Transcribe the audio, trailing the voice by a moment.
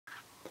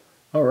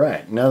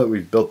Alright, now that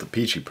we've built the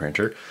Peachy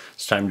Printer,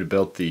 it's time to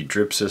build the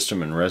drip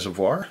system and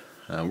reservoir.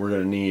 We're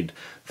going to need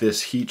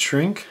this heat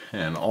shrink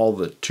and all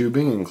the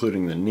tubing,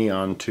 including the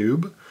neon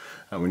tube.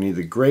 We need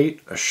the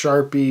grate, a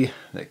Sharpie,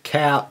 the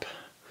cap.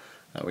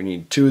 We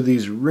need 2 of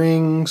these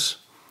rings,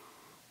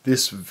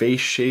 this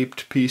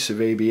vase-shaped piece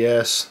of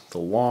ABS, the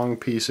long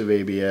piece of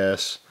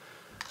ABS,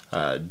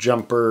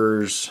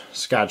 jumpers,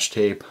 scotch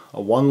tape,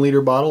 a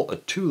 1-liter bottle, a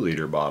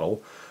 2-liter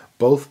bottle,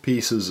 both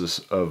pieces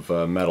of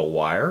metal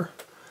wire,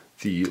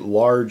 the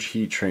large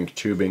heat shrink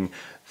tubing,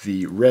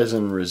 the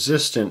resin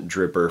resistant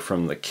dripper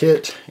from the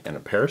kit, and a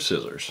pair of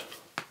scissors.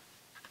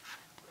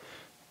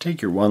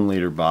 Take your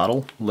 1-liter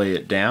bottle, lay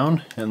it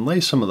down, and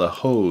lay some of the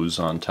hose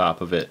on top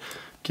of it.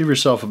 Give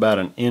yourself about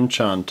 1 inch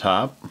on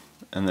top,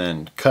 and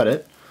then cut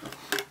it,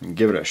 and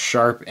give it a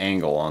sharp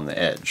angle on the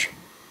edge.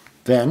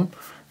 Then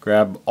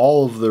grab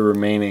all of the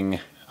remaining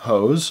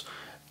hose,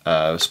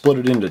 split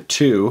it into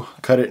 2,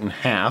 cut it in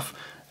half,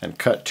 and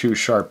cut 2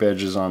 sharp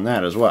edges on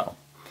that as well.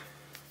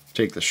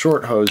 Take the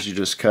short hose you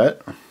just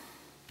cut,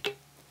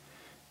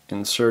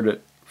 insert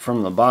it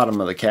from the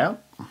bottom of the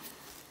cap,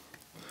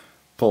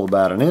 pull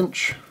about 1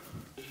 inch,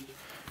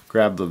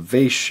 grab the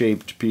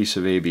vase-shaped piece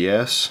of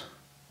ABS,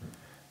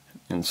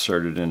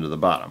 insert it into the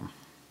bottom.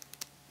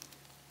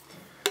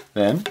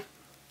 Then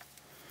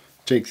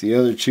take the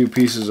other 2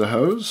 pieces of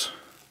hose,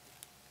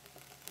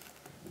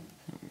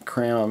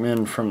 cram them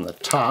in from the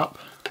top,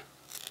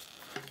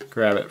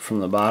 grab it from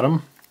the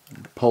bottom,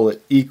 and pull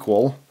it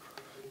equal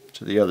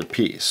to the other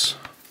piece.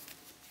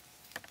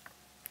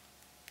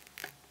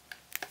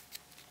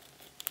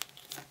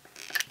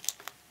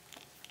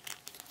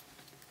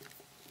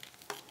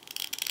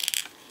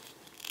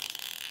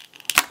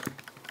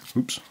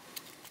 Oops.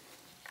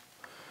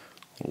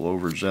 A little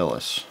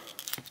overzealous.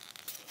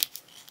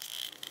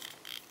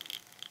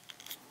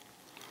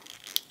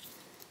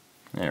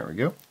 There we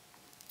go.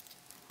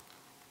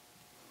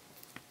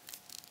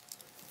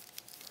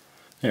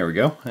 There we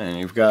go. And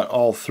you've got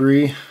all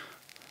 3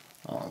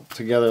 all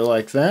together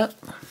like that.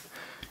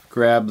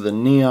 Grab the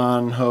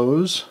neon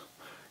hose,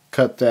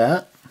 cut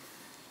that,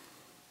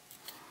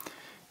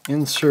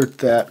 insert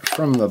that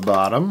from the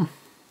bottom,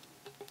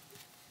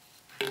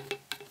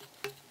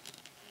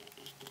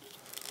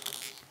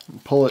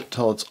 and pull it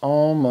till it's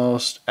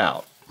almost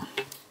out.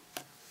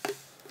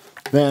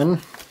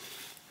 Then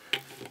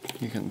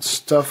you can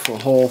stuff the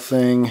whole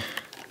thing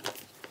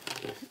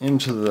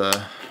into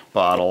the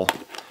bottle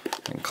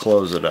and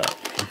close it up.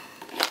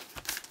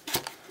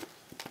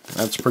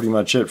 That's pretty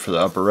much it for the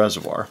upper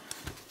reservoir.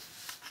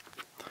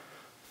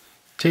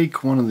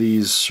 Take one of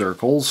these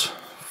circles,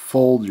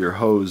 fold your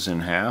hose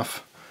in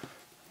half,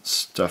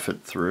 stuff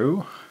it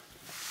through.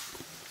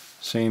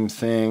 Same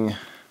thing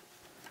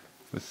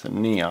with the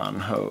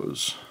neon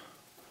hose.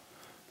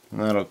 And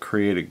that'll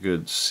create a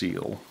good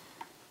seal.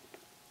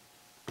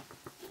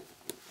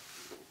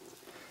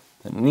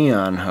 The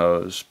neon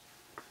hose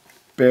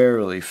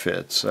barely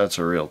fits. That's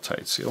a real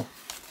tight seal.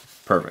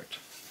 Perfect.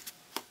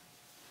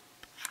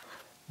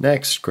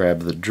 Next,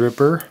 grab the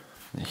dripper,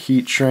 the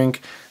heat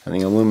shrink, and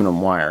the aluminum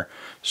wire.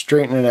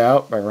 Straighten it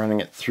out by running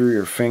it through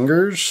your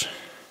fingers.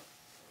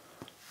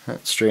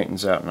 That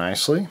straightens out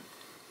nicely.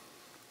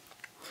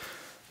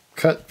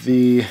 Cut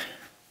the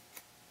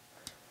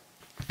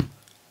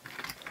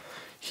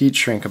heat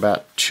shrink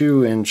about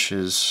 2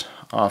 inches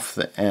off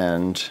the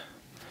end.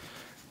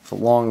 The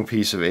long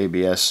piece of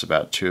ABS is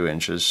about 2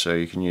 inches, so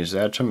you can use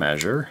that to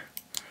measure.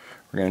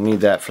 We're going to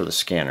need that for the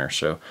scanner,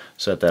 so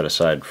set that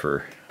aside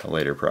for a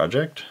later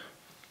project.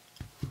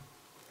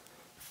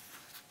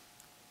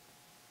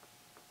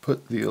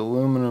 Put the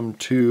aluminum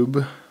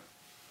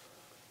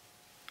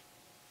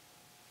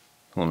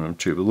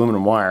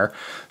wire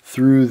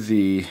through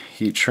the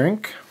heat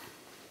shrink.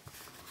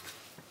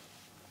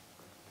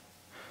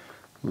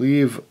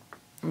 Leave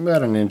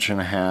about 1.5 inch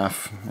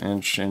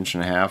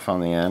and a half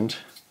on the end.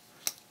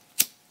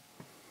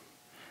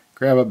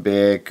 Grab a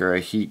Bic or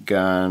a heat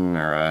gun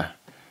or a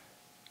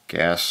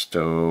gas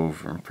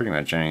stove or pretty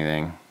much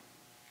anything.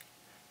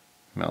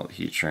 Melt the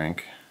heat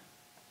shrink.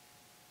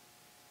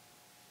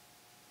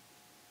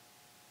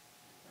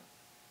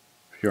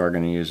 If you are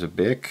going to use a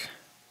Bic,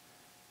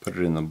 put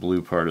it in the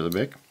blue part of the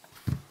Bic.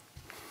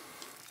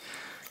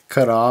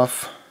 Cut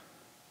off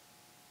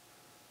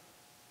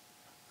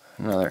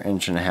another 1.5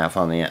 inches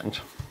on the end.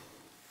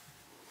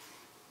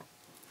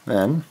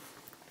 Then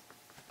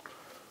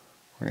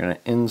we're going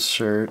to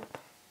insert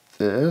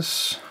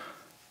this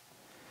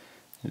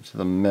into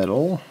the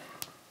middle.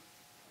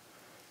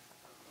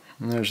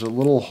 And there's a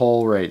little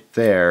hole right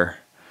there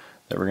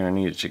that we're going to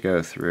need it to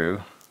go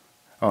through.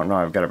 Oh no,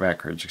 I've got it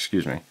backwards,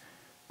 excuse me.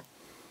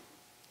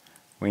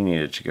 We need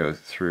it to go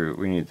through,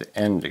 we need the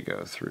end to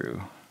go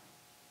through.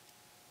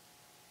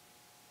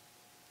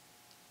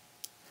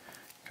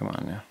 Come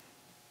on now.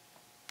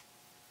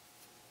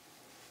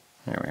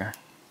 There we are.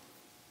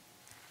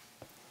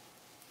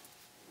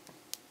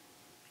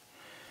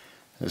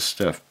 This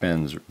stuff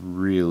bends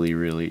really,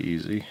 really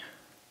easy.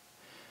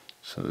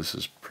 So this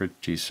is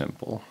pretty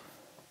simple.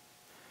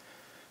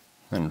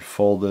 Then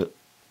fold it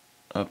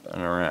up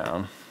and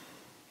around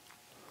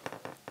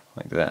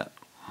like that.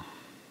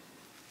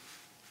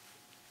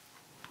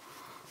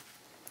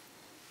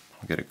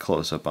 I'll get a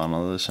close-up on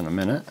all this in a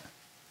minute.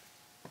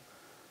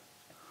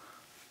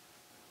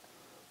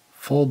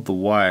 Fold the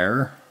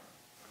wire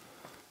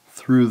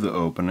through the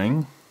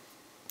opening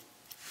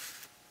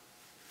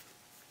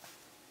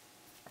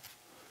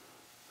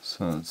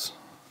so it's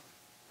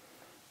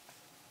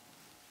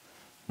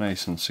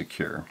nice and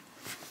secure.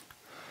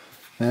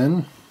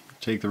 Then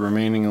take the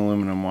remaining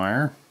aluminum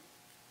wire,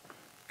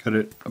 cut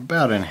it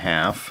about in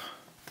half,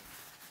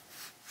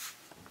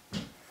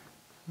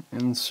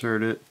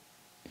 insert it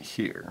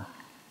here.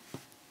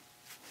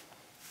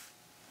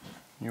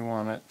 You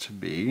want it to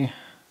be,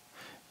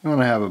 you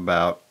want to have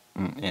about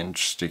an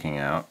inch sticking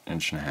out,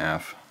 inch and a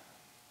half.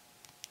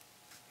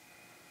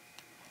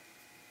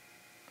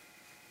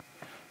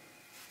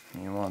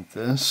 You want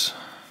this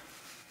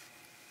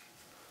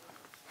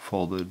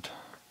folded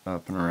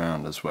up and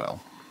around as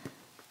well.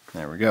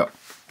 There we go.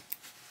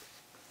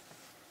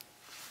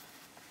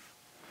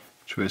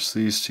 Twist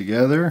these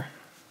together.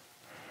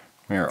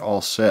 We are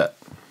all set.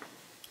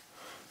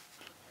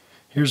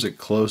 Here's a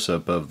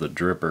close-up of the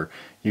dripper.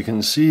 You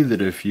can see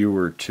that if you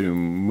were to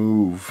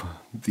move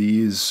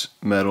these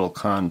metal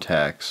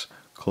contacts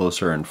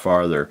closer and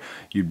farther,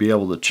 you'd be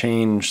able to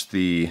change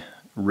the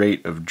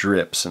rate of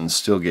drips and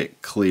still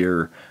get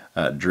clear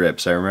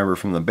drips. I remember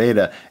from the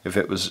beta, if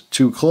it was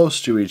too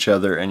close to each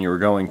other and you were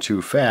going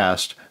too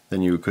fast,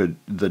 then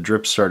the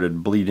drips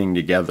started bleeding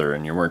together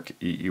and you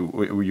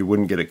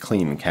wouldn't get a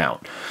clean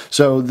count.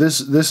 So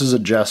this is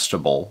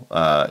adjustable.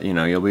 You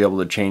know, you'll be able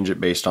to change it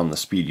based on the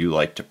speed you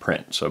like to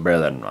print. So bear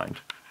that in mind.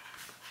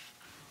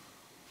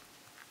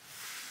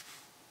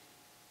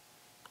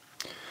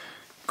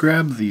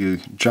 Grab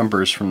the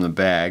jumpers from the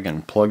bag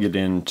and plug it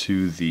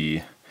into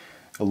the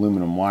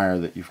aluminum wire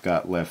that you've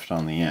got left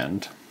on the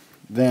end.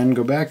 Then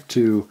go back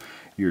to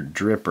your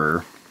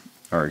dripper,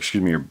 or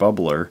excuse me, your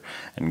bubbler,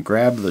 and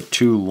grab the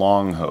two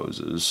long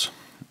hoses.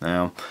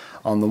 Now,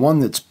 on the one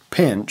that's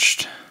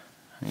pinched,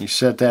 you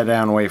set that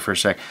down and wait for a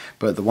sec,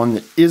 but the one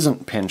that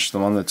isn't pinched, the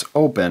one that's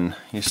open,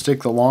 you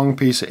stick the long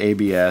piece of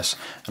ABS,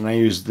 and I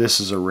use this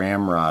as a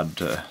ramrod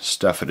to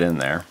stuff it in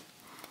there.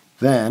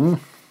 Then,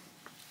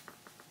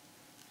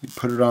 you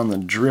put it on the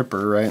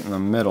dripper right in the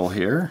middle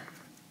here.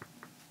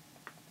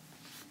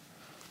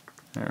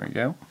 There we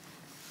go.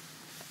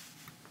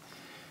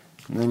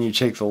 And then you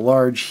take the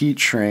large heat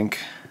shrink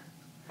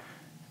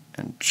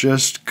and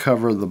just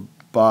cover the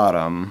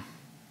bottom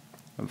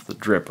of the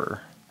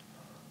dripper,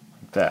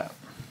 like that.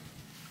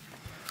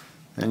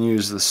 Then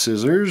use the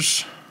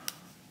scissors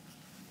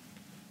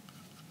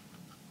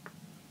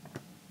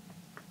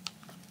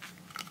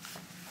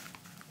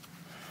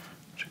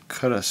to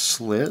cut a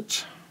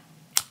slit.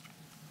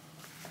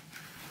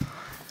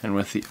 And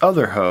with the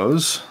other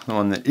hose, the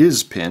one that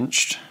is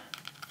pinched,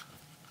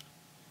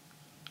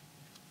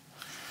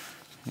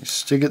 you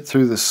stick it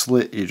through the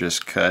slit you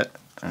just cut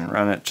and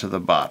run it to the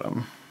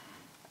bottom.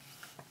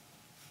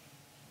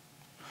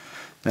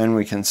 Then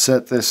we can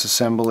set this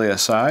assembly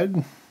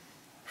aside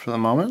for the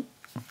moment.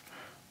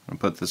 I'll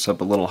put this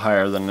up a little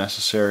higher than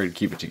necessary to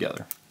keep it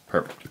together.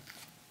 Perfect.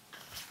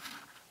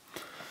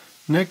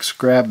 Next,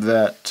 grab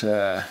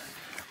that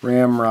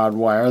ramrod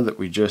wire that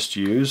we just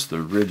used, the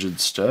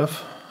rigid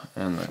stuff,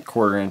 and the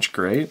 1/4 inch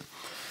grate.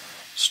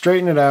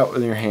 Straighten it out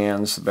with your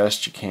hands the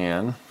best you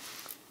can,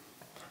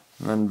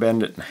 and then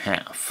bend it in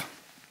half.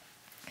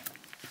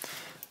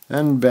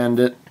 Then bend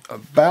it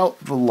about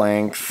the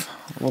length,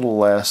 a little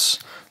less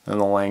than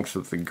the length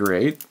of the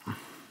grate.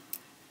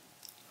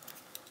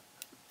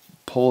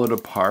 Pull it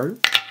apart,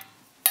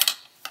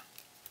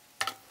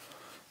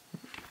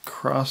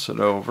 cross it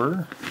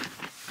over,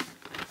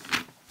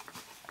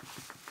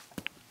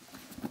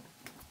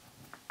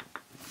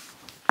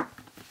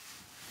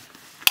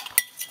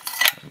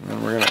 and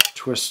then we're going to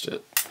twist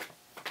it.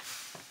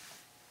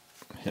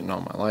 I'm hitting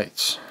all my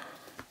lights.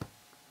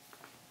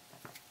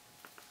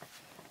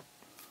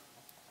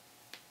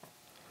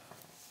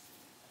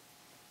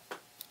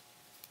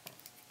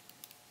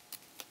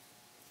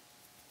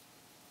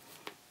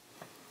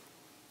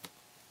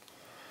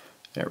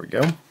 There we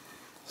go.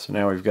 So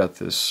now we've got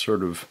this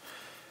sort of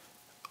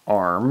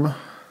arm.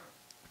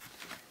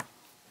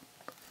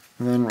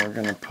 And then we're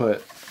going to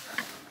put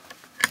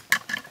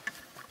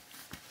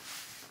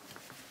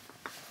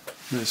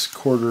this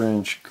 1/4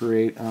 inch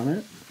grate on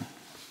it.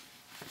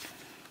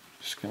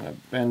 Just going to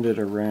bend it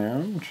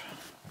around.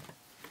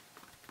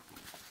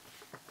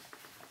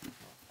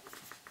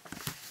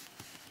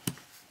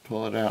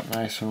 Pull it out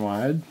nice and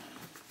wide,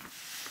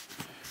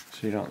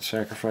 so you don't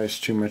sacrifice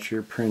too much of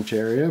your print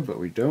area, but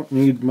we don't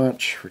need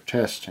much for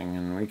testing,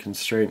 and we can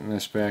straighten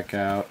this back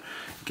out,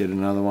 get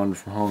another one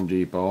from Home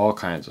Depot, all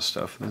kinds of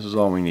stuff. This is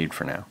all we need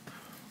for now.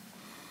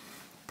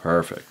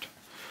 Perfect.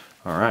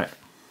 Alright.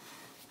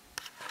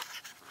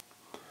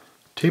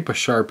 Tape a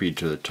Sharpie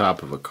to the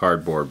top of a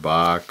cardboard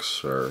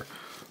box or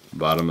the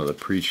bottom of the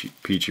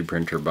Peachy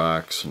Printer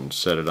box and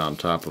set it on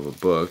top of a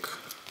book.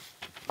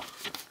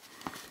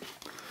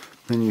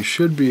 Then you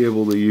should be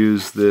able to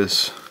use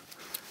this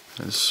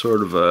as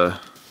sort of a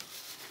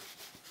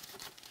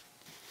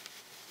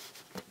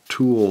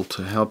tool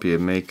to help you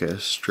make a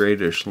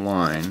straightish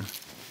line.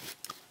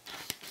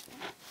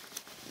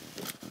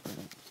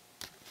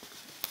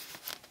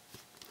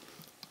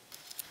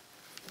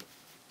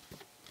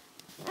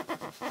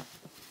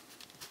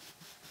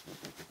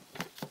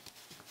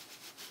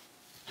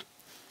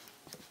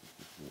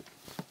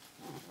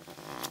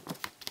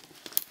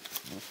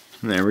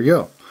 And there we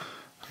go.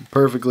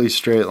 Perfectly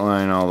straight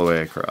line all the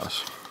way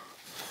across.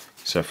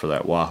 Except for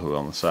that wahoo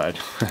on the side.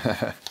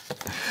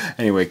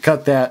 Anyway,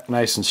 cut that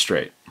nice and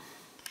straight.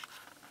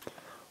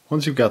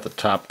 Once you've got the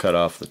top cut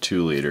off the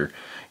 2-liter,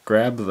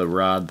 grab the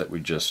rod that we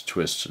just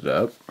twisted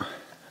up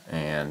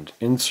and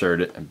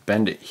insert it and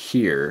bend it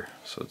here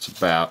so it's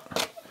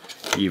about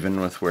even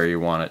with where you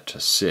want it to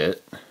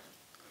sit.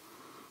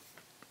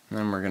 And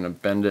then we're going to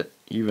bend it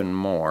even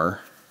more.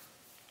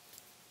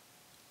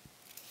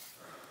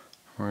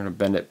 We're going to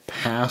bend it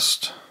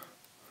past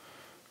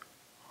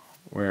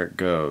where it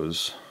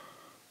goes.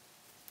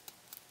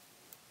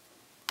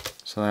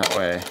 So that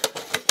way,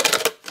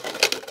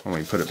 when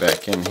we put it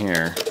back in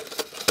here,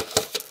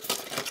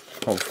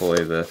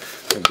 hopefully the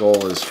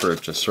goal is for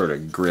it to sort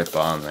of grip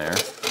on there.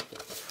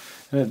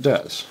 And it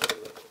does.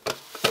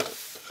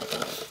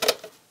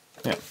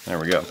 Yeah, there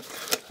we go.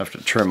 Have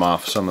to trim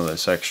off some of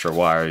this extra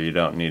wire. You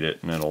don't need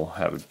it, and it'll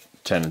have a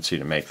tendency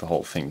to make the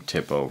whole thing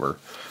tip over.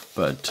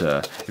 But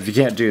if you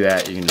can't do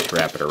that, you can just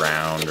wrap it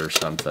around or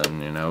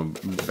something, you know,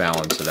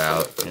 balance it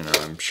out. You know,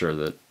 I'm sure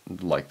that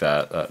like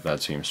that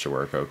seems to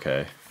work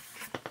okay.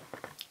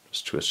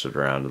 Just twist it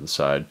around to the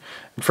side.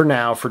 And for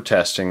now, for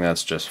testing,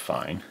 that's just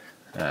fine.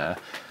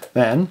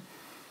 Then,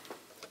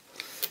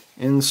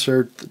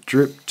 insert the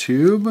drip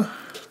tube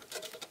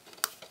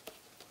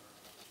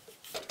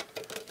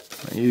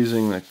by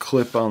using the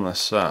clip on the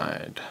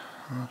side.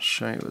 I'll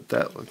show you what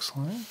that looks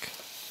like.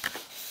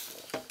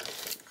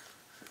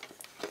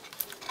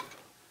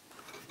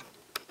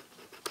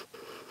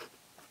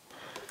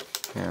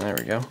 Yeah, there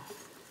we go.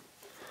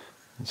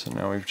 And so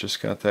now we've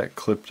just got that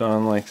clipped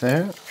on like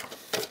that.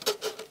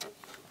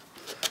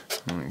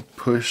 And we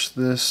push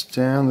this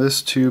down,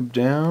 this tube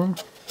down,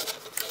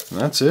 and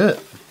that's it.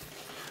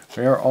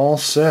 We are all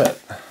set.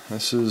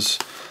 This is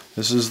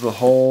the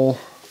whole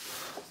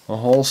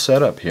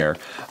setup here.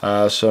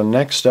 So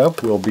next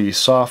up will be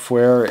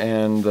software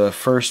and the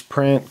first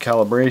print,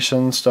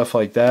 calibration, stuff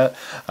like that.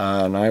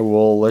 And I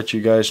will let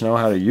you guys know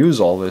how to use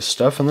all this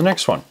stuff in the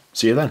next one.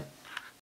 See you then.